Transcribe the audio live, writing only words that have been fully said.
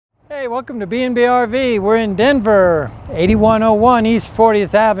Hey, welcome to B&B RV. We're in Denver, 8101 East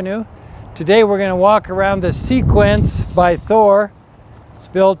 40th Avenue. Today we're going to walk around the Sequence by Thor. It's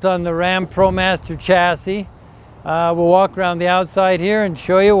built on the Ram ProMaster chassis. We'll walk around the outside here and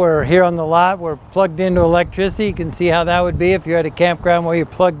show you. We're here on the lot. We're plugged into electricity. You can see how that would be if you're at a campground where you're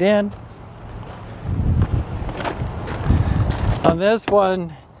plugged in. On this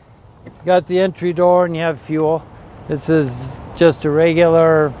one, you got the entry door and you have fuel. This is just a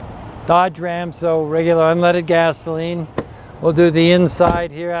regular Dodge Ram, so regular unleaded gasoline. We'll do the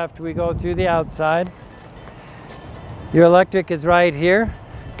inside here after we go through the outside. Your electric is right here.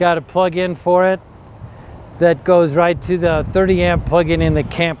 Got a plug-in for it that goes right to the 30 amp plug-in in the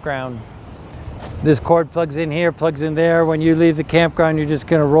campground. This cord plugs in here, plugs in there. When you leave the campground, you're just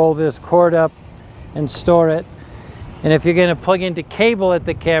going to roll this cord up and store it. And if you're going to plug into cable at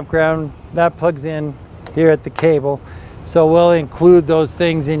the campground, that plugs in here at the cable. So we'll include those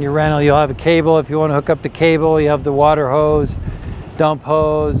things in your rental. You'll have a cable if you want to hook up the cable. You have the water hose, dump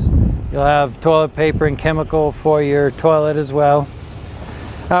hose. You'll have toilet paper and chemical for your toilet as well.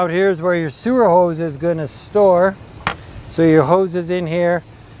 Out here is where your sewer hose is going to store. So your hose is in here.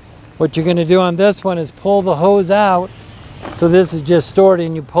 What you're going to do on this one is pull the hose out. So this is just stored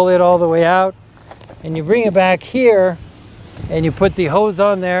and you pull it all the way out. And you bring it back here and you put the hose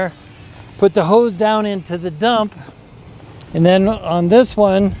on there. Put the hose down into the dump. And then on this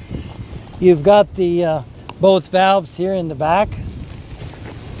one, you've got the both valves here in the back.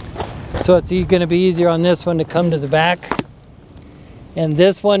 So it's going to be easier on this one to come to the back. And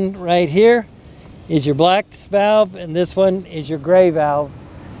this one right here is your black valve, and this one is your gray valve.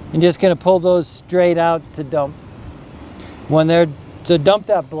 And just going to pull those straight out to dump. So dump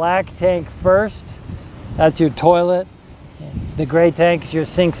that black tank first. That's your toilet. The gray tank is your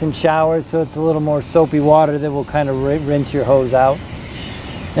sinks and showers, so it's a little more soapy water that will kind of rinse your hose out.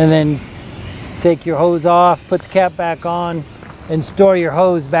 And then take your hose off, put the cap back on, and store your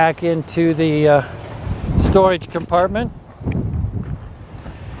hose back into the storage compartment.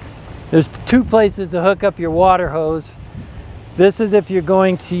 There's two places to hook up your water hose. This is if you're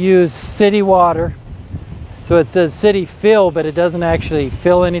going to use city water. So it says city fill, but it doesn't actually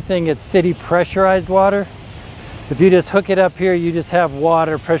fill anything. It's city pressurized water. If you just hook it up here, you just have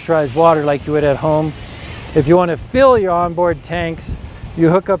water, pressurized water like you would at home. If you want to fill your onboard tanks, you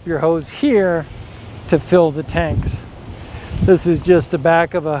hook up your hose here to fill the tanks. This is just the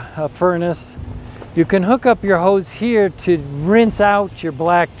back of a furnace. You can hook up your hose here to rinse out your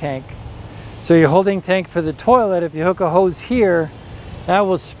black tank. So your holding tank for the toilet, if you hook a hose here, that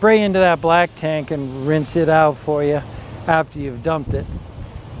will spray into that black tank and rinse it out for you after you've dumped it.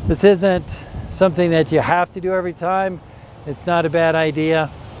 This isn't something that you have to do every time. It's not a bad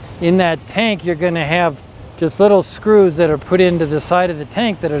idea. In that tank, you're going to have just little screws that are put into the side of the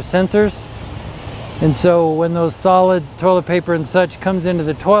tank that are sensors. And so when those solids, toilet paper and such, comes into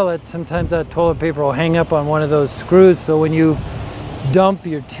the toilet, sometimes that toilet paper will hang up on one of those screws. So when you dump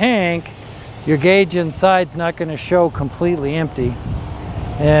your tank, your gauge inside's not going to show completely empty.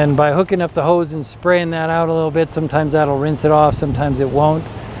 And by hooking up the hose and spraying that out a little bit, sometimes that'll rinse it off, sometimes it won't.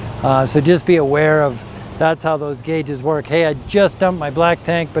 So just be aware of that's how those gauges work. Hey, I just dumped my black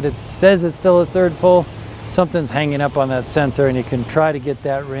tank, but it says it's still a third full. Something's hanging up on that sensor, and you can try to get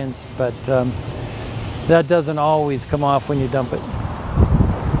that rinsed, but that doesn't always come off when you dump it.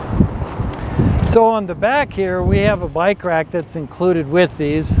 So on the back here, we have a bike rack that's included with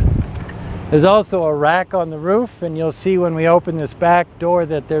these. There's also a rack on the roof, and you'll see when we open this back door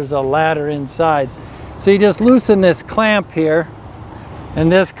that there's a ladder inside. So you just loosen this clamp here,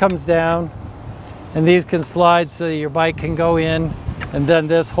 and this comes down, and these can slide so your bike can go in, and then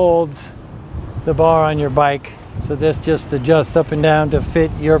this holds the bar on your bike. So this just adjusts up and down to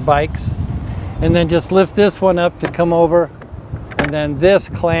fit your bikes. And then just lift this one up to come over, and then this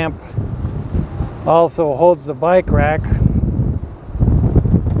clamp also holds the bike rack.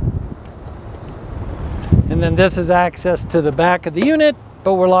 And then this is access to the back of the unit,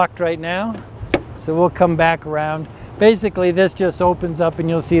 but we're locked right now. So we'll come back around. Basically, this just opens up and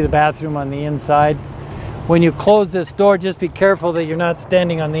you'll see the bathroom on the inside. When you close this door, just be careful that you're not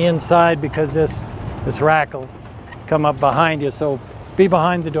standing on the inside because this rack will come up behind you. So be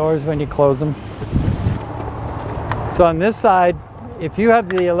behind the doors when you close them. So on this side, if you have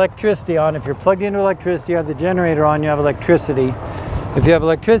the electricity on, if you're plugged into electricity, you have the generator on, you have electricity. If you have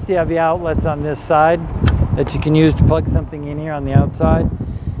electricity, you have the outlets on this side that you can use to plug something in here on the outside.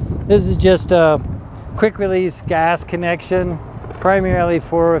 This is just a quick release gas connection, primarily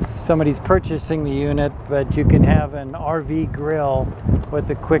for if somebody's purchasing the unit, but you can have an RV grill with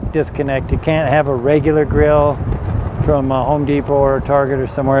a quick disconnect. You can't have a regular grill from Home Depot or Target or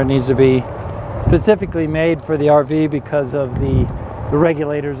somewhere. It needs to be specifically made for the RV because of the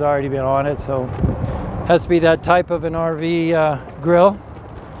regulators already been on it, so it has to be that type of an RV grill.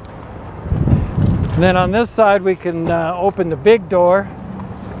 And then on this side we can open the big door.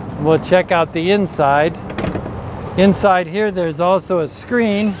 We'll check out the inside. Inside here there's also a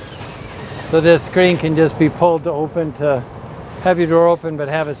screen, so this screen can just be pulled to open, to have your door open but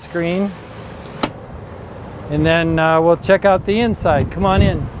have a screen. And then we'll check out the inside. Come on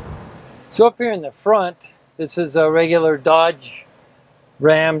in. So up here in the front, this is a regular Dodge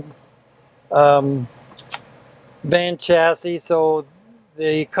Ram van chassis. So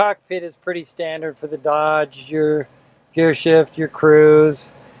the cockpit is pretty standard for the Dodge. Your gear shift, your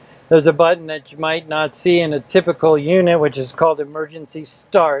cruise. There's a button that you might not see in a typical unit, which is called emergency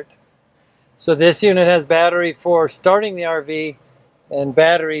start. So this unit has battery for starting the RV and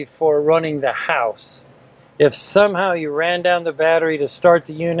battery for running the house. If somehow you ran down the battery to start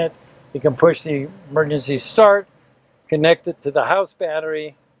the unit, you can push the emergency start, connect it to the house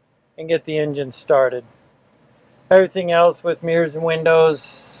battery, and get the engine started. Everything else with mirrors and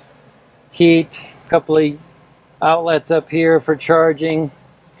windows, heat, a couple of outlets up here for charging.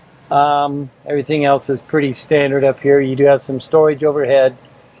 Everything else is pretty standard up here. You do have some storage overhead.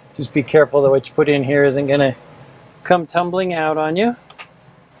 Just be careful that what you put in here isn't going to come tumbling out on you.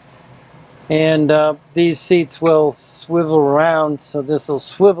 And these seats will swivel around, so this will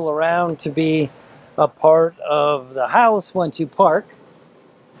swivel around to be a part of the house once you park.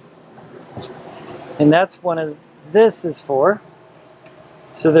 And that's what this is for.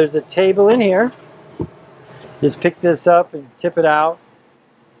 So there's a table in here. Just pick this up and tip it out.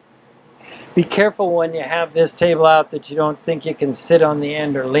 Be careful when you have this table out that you don't think you can sit on the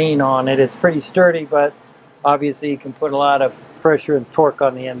end or lean on it. It's pretty sturdy, but obviously you can put a lot of pressure and torque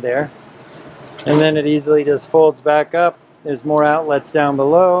on the end there. And then it easily just folds back up. There's more outlets down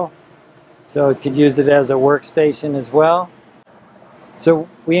below, so it could use it as a workstation as well. So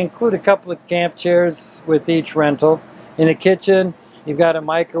we include a couple of camp chairs with each rental. In the kitchen, you've got a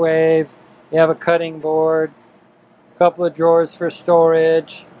microwave, you have a cutting board, a couple of drawers for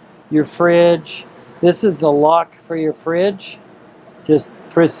storage, your fridge. This is the lock for your fridge. Just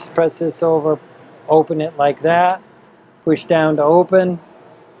press this over, open it like that, push down to open.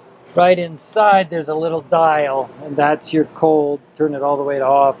 Right inside there's a little dial, and that's your cold. Turn it all the way to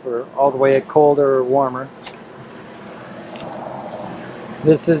off or all the way to colder or warmer.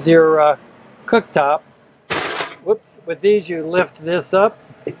 This is your cooktop. Whoops, with these you lift this up,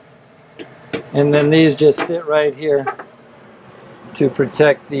 and then these just sit right here to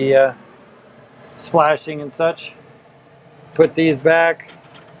protect the splashing and such. Put these back.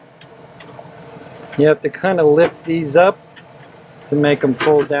 You have to kind of lift these up to make them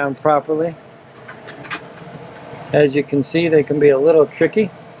fold down properly. As you can see, they can be a little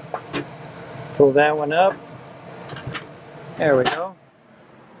tricky. Pull that one up. There we go.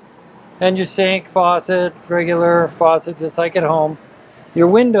 And your sink, faucet, regular faucet, just like at home. Your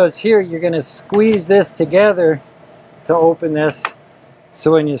windows here, you're going to squeeze this together to open this.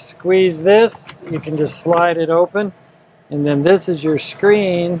 So when you squeeze this, you can just slide it open. And then this is your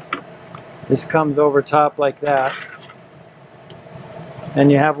screen. This comes over top like that. And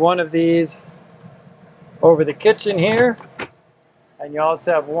you have one of these over the kitchen here, and you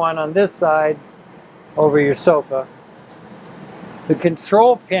also have one on this side over your sofa. The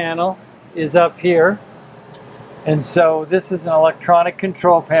control panel is up here, and so this is an electronic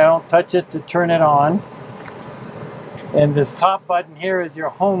control panel. Touch it to turn it on. And this top button here is your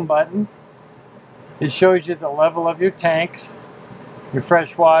home button. It shows you the level of your tanks, your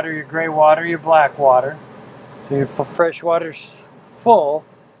fresh water, your gray water, your black water. So your fresh water's full.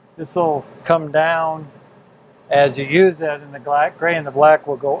 This will come down as you use it, and the gray and the black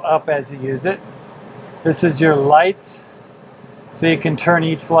will go up as you use it. This is your lights, so you can turn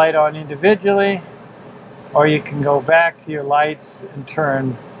each light on individually, or you can go back to your lights and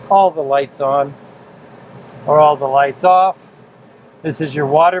turn all the lights on or all the lights off. This is your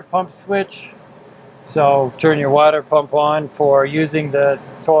water pump switch, so turn your water pump on for using the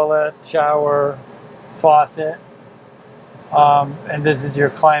toilet, shower, faucet. And this is your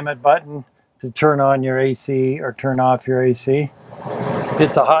climate button to turn on your AC or turn off your AC.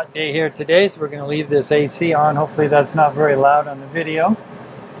 It's a hot day here today, so we're going to leave this AC on. Hopefully that's not very loud on the video.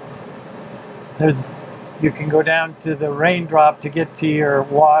 You can go down to the raindrop to get to your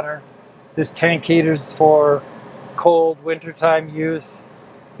water. This tank heater is for cold wintertime use.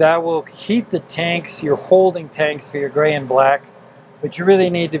 That will heat the tanks, your holding tanks for your gray and black. But you really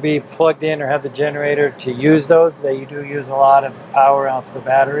need to be plugged in or have the generator to use those. You do use a lot of power off the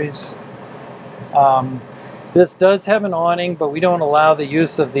batteries. This does have an awning, but we don't allow the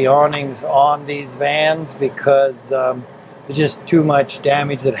use of the awnings on these vans because there's just too much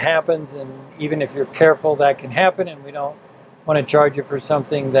damage that happens, and even if you're careful, that can happen, and we don't want to charge you for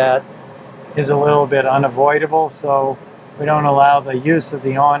something that is a little bit unavoidable, so we don't allow the use of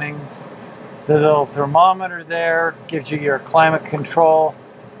the awnings. The little thermometer there gives you your climate control,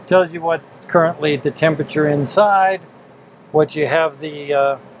 tells you what's currently the temperature inside, what you have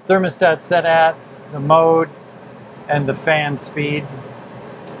the thermostat set at, the mode, and the fan speed.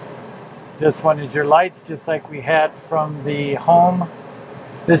 This one is your lights, just like we had from the home.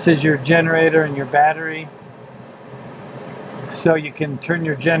 This is your generator and your battery. So you can turn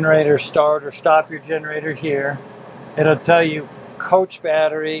your generator, start or stop your generator here. It'll tell you coach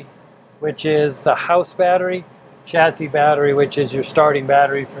battery, which is the house battery, chassis battery, which is your starting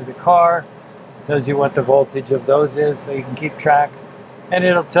battery for the car. Tells you what the voltage of those is so you can keep track. And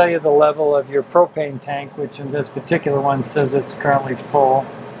it'll tell you the level of your propane tank, which in this particular one says it's currently full.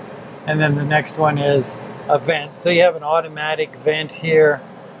 And then the next one is a vent. So you have an automatic vent here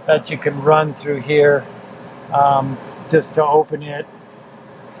that you can run through here just to open it.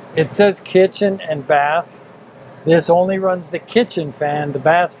 It says kitchen and bath. This only runs the kitchen fan. The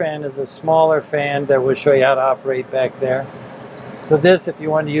bath fan is a smaller fan that will show you how to operate back there. So this, if you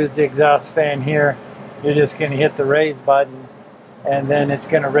want to use the exhaust fan here, you're just going to hit the raise button, and then it's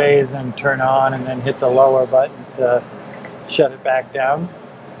going to raise and turn on, and then hit the lower button to shut it back down.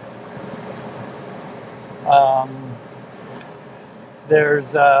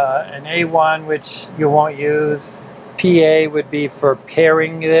 There's an A1, which you won't use. PA would be for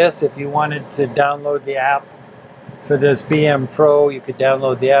pairing this. If you wanted to download the app for this BM Pro, you could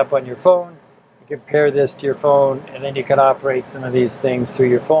download the app on your phone. You could pair this to your phone, and then you could operate some of these things through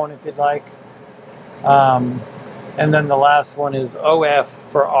your phone if you'd like. And then the last one is OF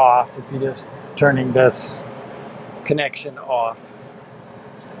for off, if you're just turning this connection off.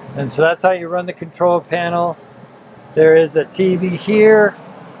 And so that's how you run the control panel. There is a TV here,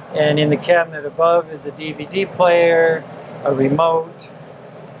 and in the cabinet above is a DVD player, a remote,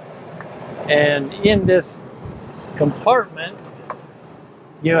 and in this compartment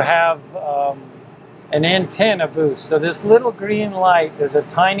you have an antenna boost. So this little green light, there's a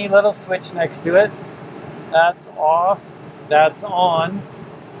tiny little switch next to it. That's off, that's on.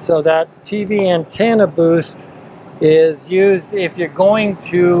 So that TV antenna boost is used if you're going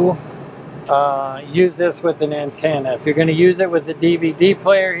to use this with an antenna. If you're going to use it with the DVD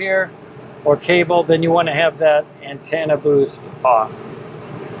player here or cable, then you want to have that antenna boost off.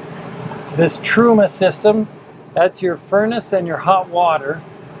 This Truma system, that's your furnace and your hot water.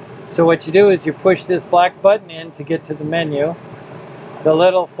 So what you do is you push this black button in to get to the menu. The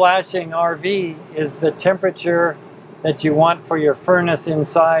little flashing RV is the temperature that you want for your furnace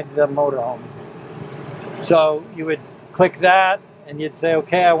inside the motorhome. So you would click that and you'd say,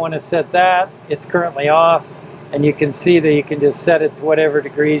 okay, I want to set that. It's currently off, and you can see that you can just set it to whatever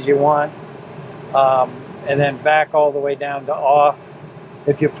degrees you want, and then back all the way down to off.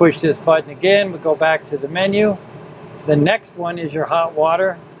 If you push this button again, we go back to the menu. The next one is your hot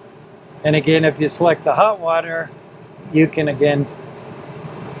water, and again, if you select the hot water, you can again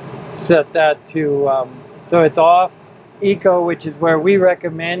set that to so it's off. Eco, which is where we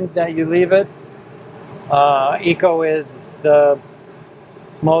recommend that you leave it. Eco is the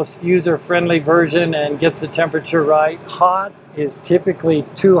most user-friendly version and gets the temperature right. Hot is typically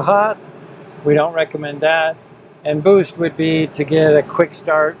too hot. We don't recommend that. And boost would be to get a quick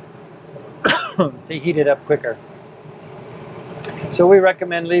start to heat it up quicker. So we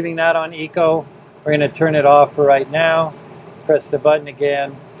recommend leaving that on Eco. We're going to turn it off for right now. Press the button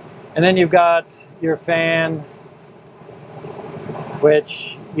again. And then you've got your fan,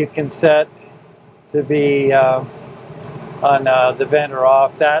 which you can set to be on the vent or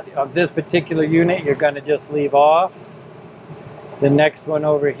off. That on this particular unit you're going to just leave off. The next one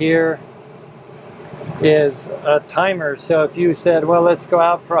over here is a timer. So if you said, well, let's go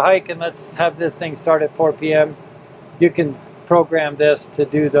out for a hike and let's have this thing start at 4 p.m. you can program this to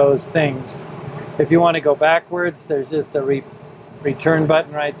do those things. If you want to go backwards, there's just a return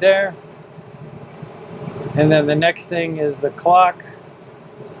button right there. And then the next thing is the clock,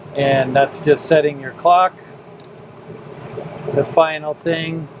 and that's just setting your clock. The final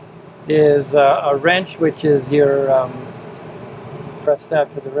thing is a wrench, which is your, press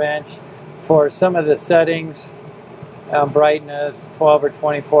that for the wrench. For some of the settings, brightness, 12 or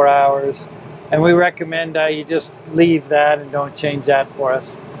 24 hours. And we recommend you just leave that and don't change that for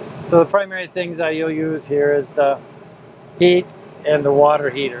us. So the primary things that you'll use here is the heat and the water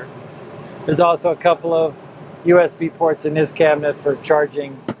heater. There's also a couple of USB ports in this cabinet for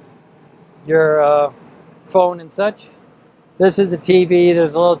charging your phone and such. This is a TV.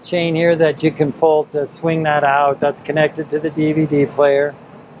 There's a little chain here that you can pull to swing that out. That's connected to the DVD player.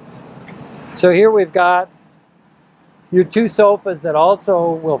 So here we've got your two sofas that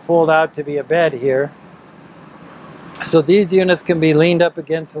also will fold out to be a bed here. So these units can be leaned up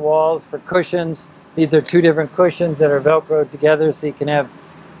against the walls for cushions. These are two different cushions that are Velcroed together, so you can have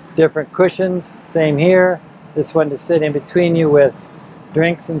different cushions. Same here. This one to sit in between you with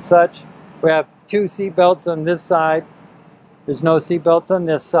drinks and such. We have two seat belts on this side. There's no seat belts on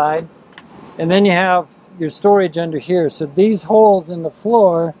this side. And then you have your storage under here. So these holes in the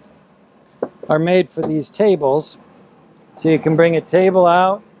floor are made for these tables. So you can bring a table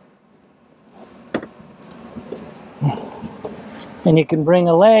out. And you can bring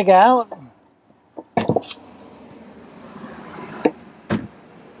a leg out.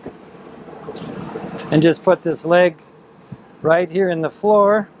 And just put this leg right here in the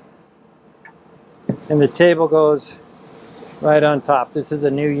floor. And the table goes right on top. This is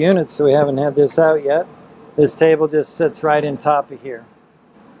a new unit, so we haven't had this out yet. This table just sits right in top of here.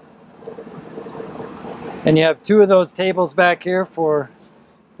 And you have two of those tables back here for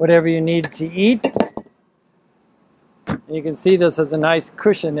whatever you need to eat. And you can see this is a nice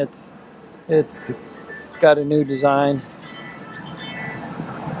cushion. It's got a new design.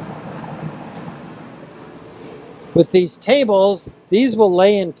 With these tables, these will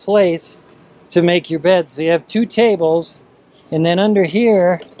lay in place to make your bed. So you have two tables. And then under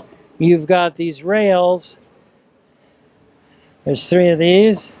here, you've got these rails. There's three of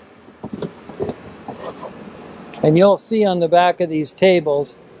these. And you'll see on the back of these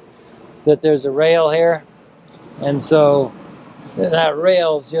tables that there's a rail here. And so that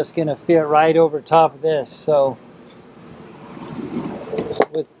rail's just going to fit right over top of this. So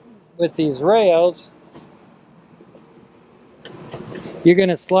with these rails, you're going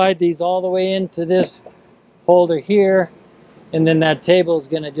to slide these all the way into this holder here. And then that table is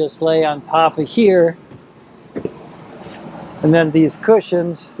going to just lay on top of here. And then these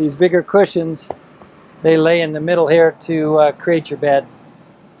cushions, these bigger cushions, they lay in the middle here to create your bed.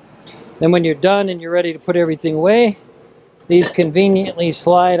 Then when you're done and you're ready to put everything away, these conveniently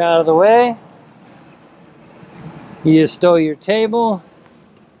slide out of the way. You just stow your table.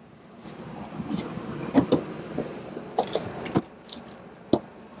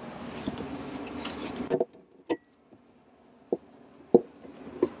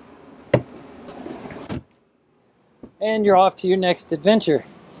 And you're off to your next adventure.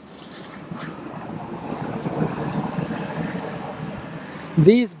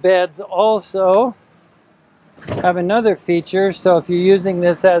 These beds also have another feature. So if you're using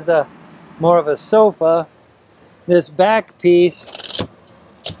this as a more of a sofa, this back piece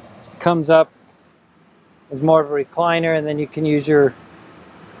comes up as more of a recliner, and then you can use your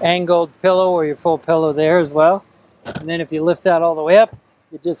angled pillow or your full pillow there as well. And then if you lift that all the way up,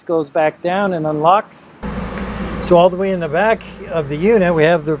 it just goes back down and unlocks. So all the way in the back of the unit, we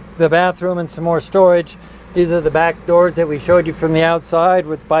have the bathroom and some more storage. These are the back doors that we showed you from the outside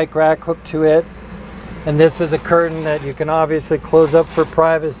with bike rack hooked to it. And this is a curtain that you can obviously close up for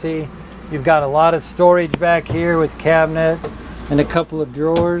privacy. You've got a lot of storage back here with cabinet and a couple of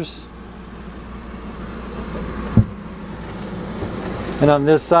drawers. And on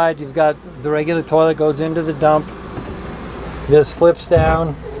this side, you've got the regular toilet goes into the dump. This flips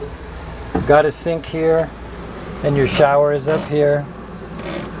down. You've got a sink here. And your shower is up here.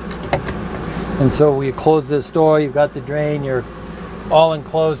 And so when you close this door, you've got the drain. You're all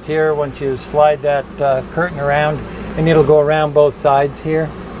enclosed here once you slide that curtain around, and it'll go around both sides here.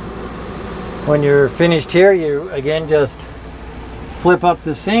 When you're finished here, you again just flip up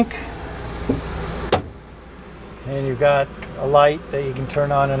the sink, and you've got a light that you can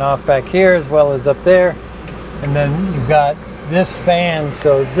turn on and off back here as well as up there. And then you've got this fan.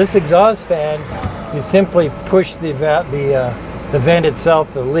 So this exhaust fan, you simply push the vent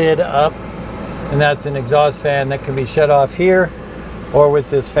itself, the lid up, and that's an exhaust fan that can be shut off here or with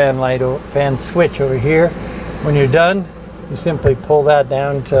this fan switch over here. When you're done, you simply pull that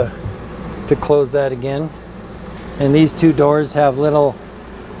down to close that again. And these two doors have little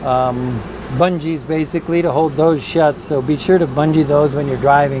bungees basically to hold those shut, so be sure to bungee those when you're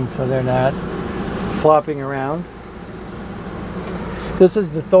driving so they're not flopping around. This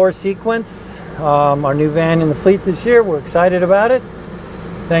is the Thor Sequence, our new van in the fleet this year. We're excited about it.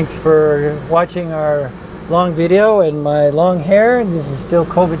 Thanks for watching our long video and my long hair. This is still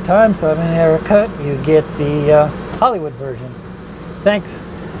COVID time, so I haven't had a haircut. You get the Hollywood version. Thanks.